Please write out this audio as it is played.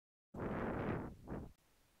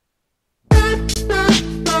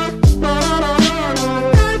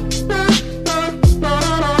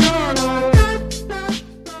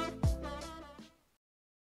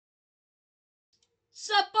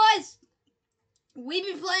We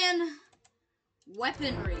be playing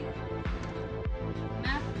weaponry.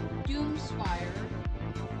 Map Doomspire.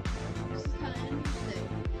 This is kind of interesting.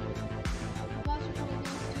 Boss of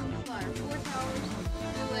Doomspire. 4 towers,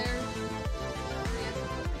 2 layers, 3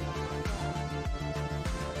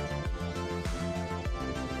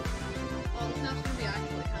 Oh, this map's gonna be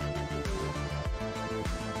actually kind of difficult.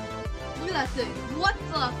 Look at that thing. What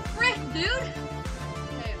the frick, dude?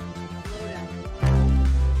 Okay, slow down.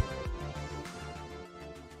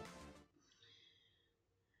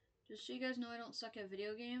 Just so you guys know, I don't suck at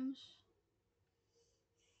video games.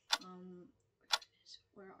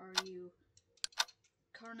 Where are you?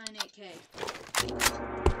 Car 98K.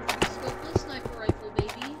 Scopeless sniper rifle,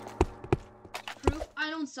 baby. Proof I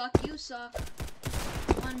don't suck, you suck.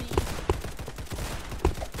 On me.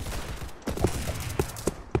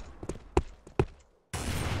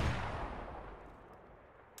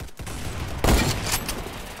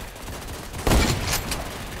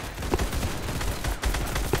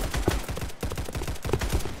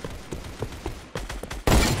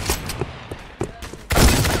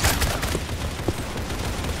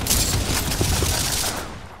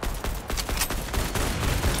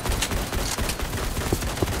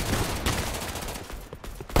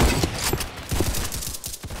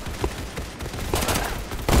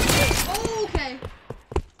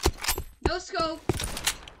 No scope.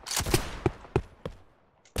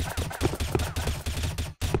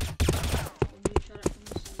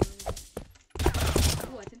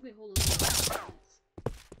 Oh, I think we hold a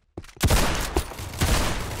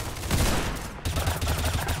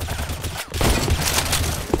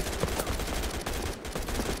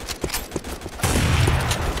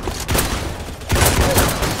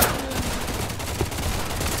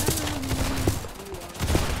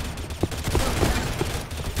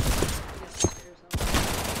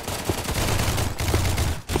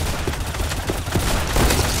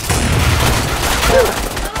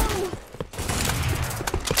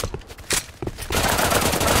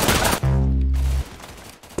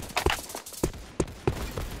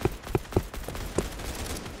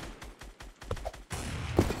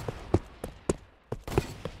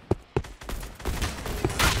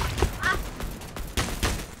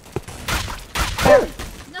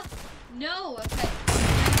No, okay.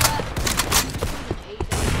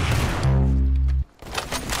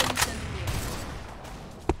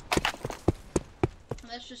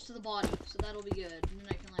 That's just to the body, so that'll be good. And then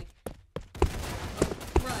I can like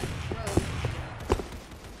run.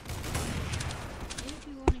 If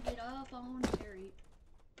you wanna get up on Terry.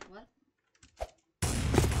 What?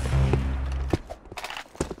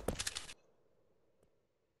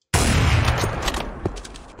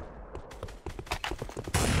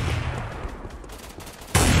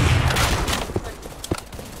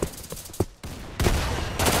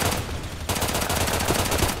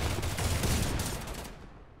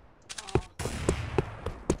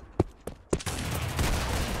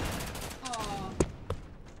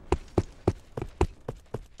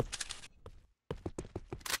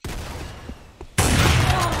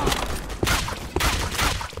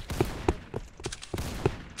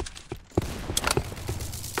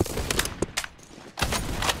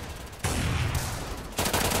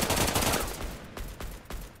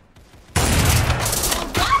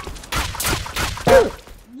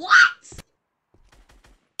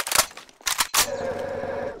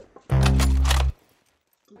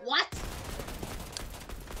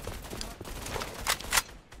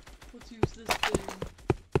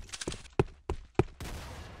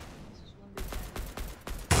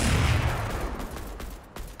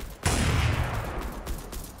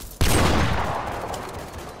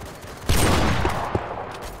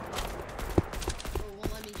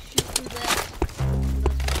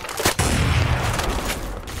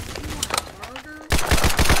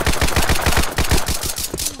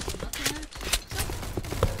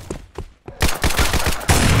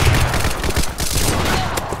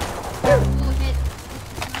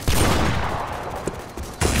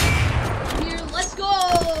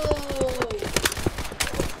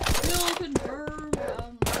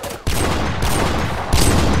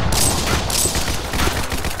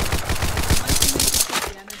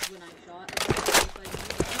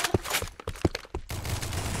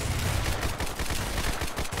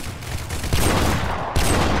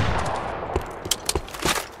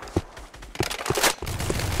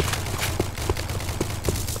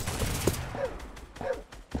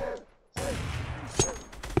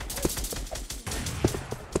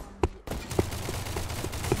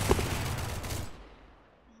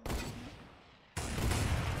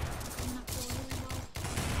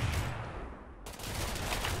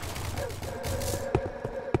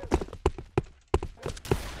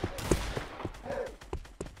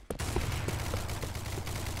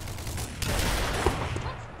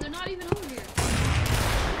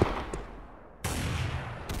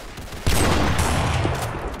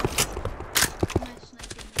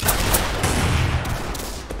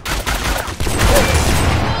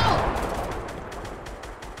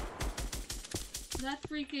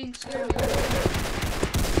 freaking scare me.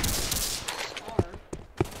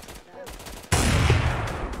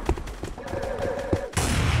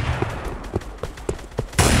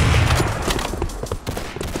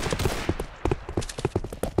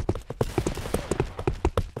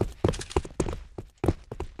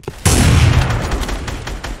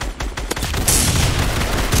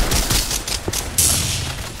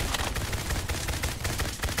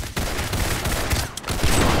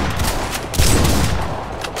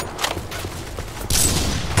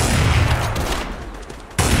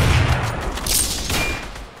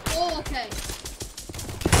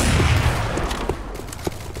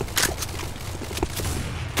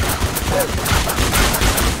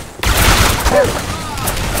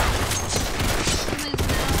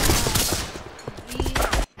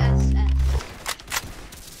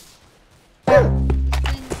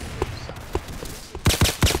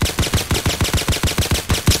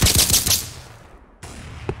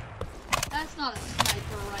 That's not a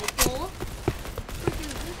sniper rifle.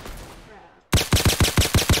 Freaking crap.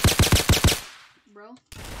 Bro.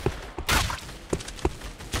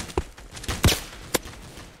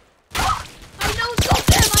 I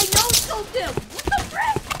no-scoped him! I no-scoped him! What the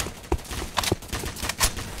frick?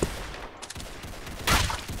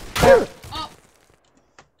 Oh.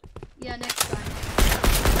 Yeah, next time.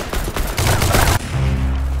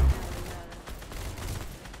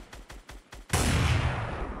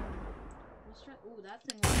 Ooh, that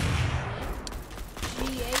thing was sick.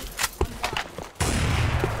 G8 unlocked.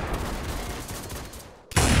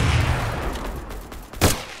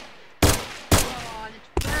 Oh, and it's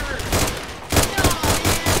bird. No,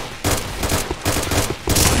 man.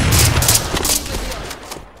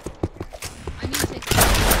 I need to take that.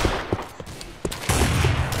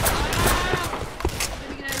 Let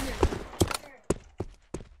me get out of here.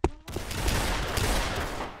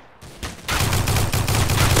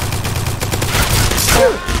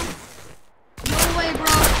 No way,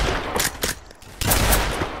 bro.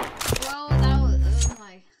 Well, that was, oh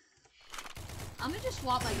my. I'm gonna just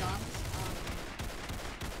swap my guns.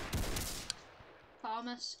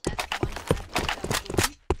 Thomas F1.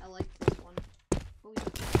 I like this one. Oh,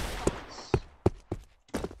 Thomas.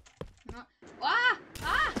 Not, ah!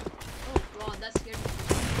 Ah! Oh god, that scared me.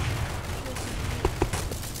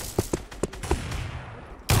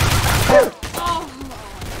 Oh!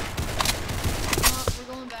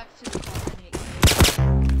 We're going back to the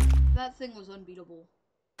that thing was unbeatable.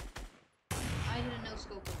 I did a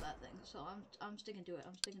no-scope of that thing, so I'm sticking to it.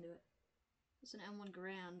 I'm sticking to it. It's an M1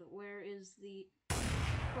 Grand. Where is the...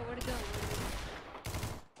 Bro, where'd it go?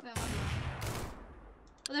 Where am I blind?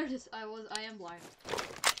 Oh, there it is. I am blind.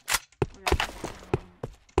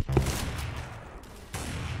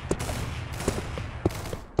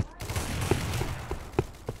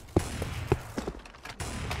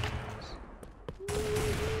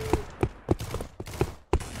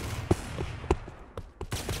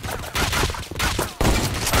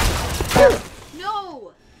 Okay.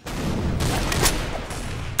 No!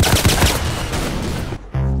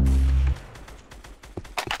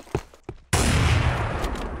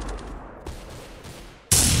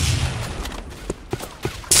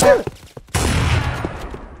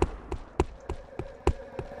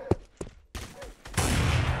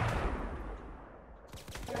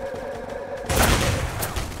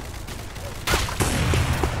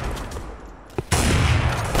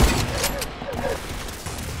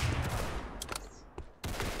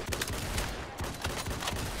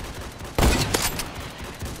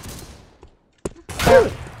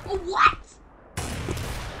 What?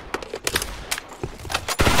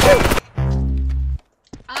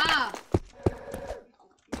 Ah!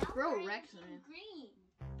 Bro, Rex, man.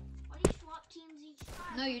 Why do you swap teams each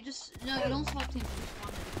time? No, you don't swap teams, you just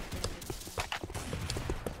spawn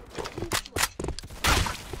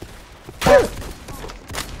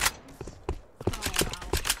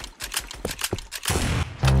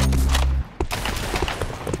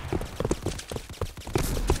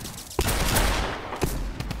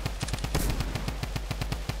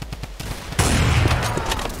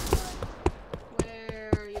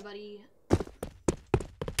buddy.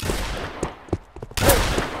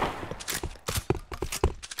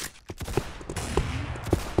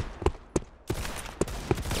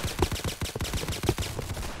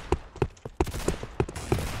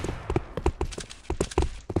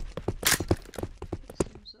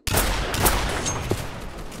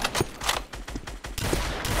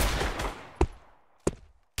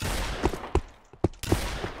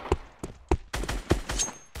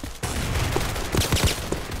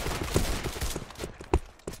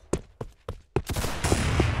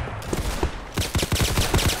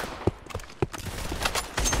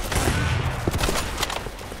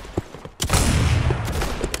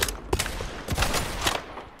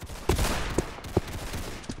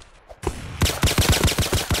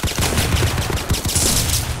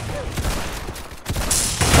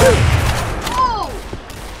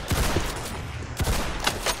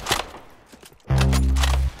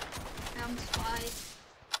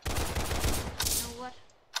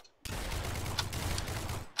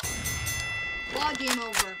 Game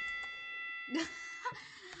over.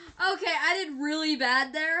 Okay, I did really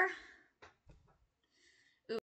bad there.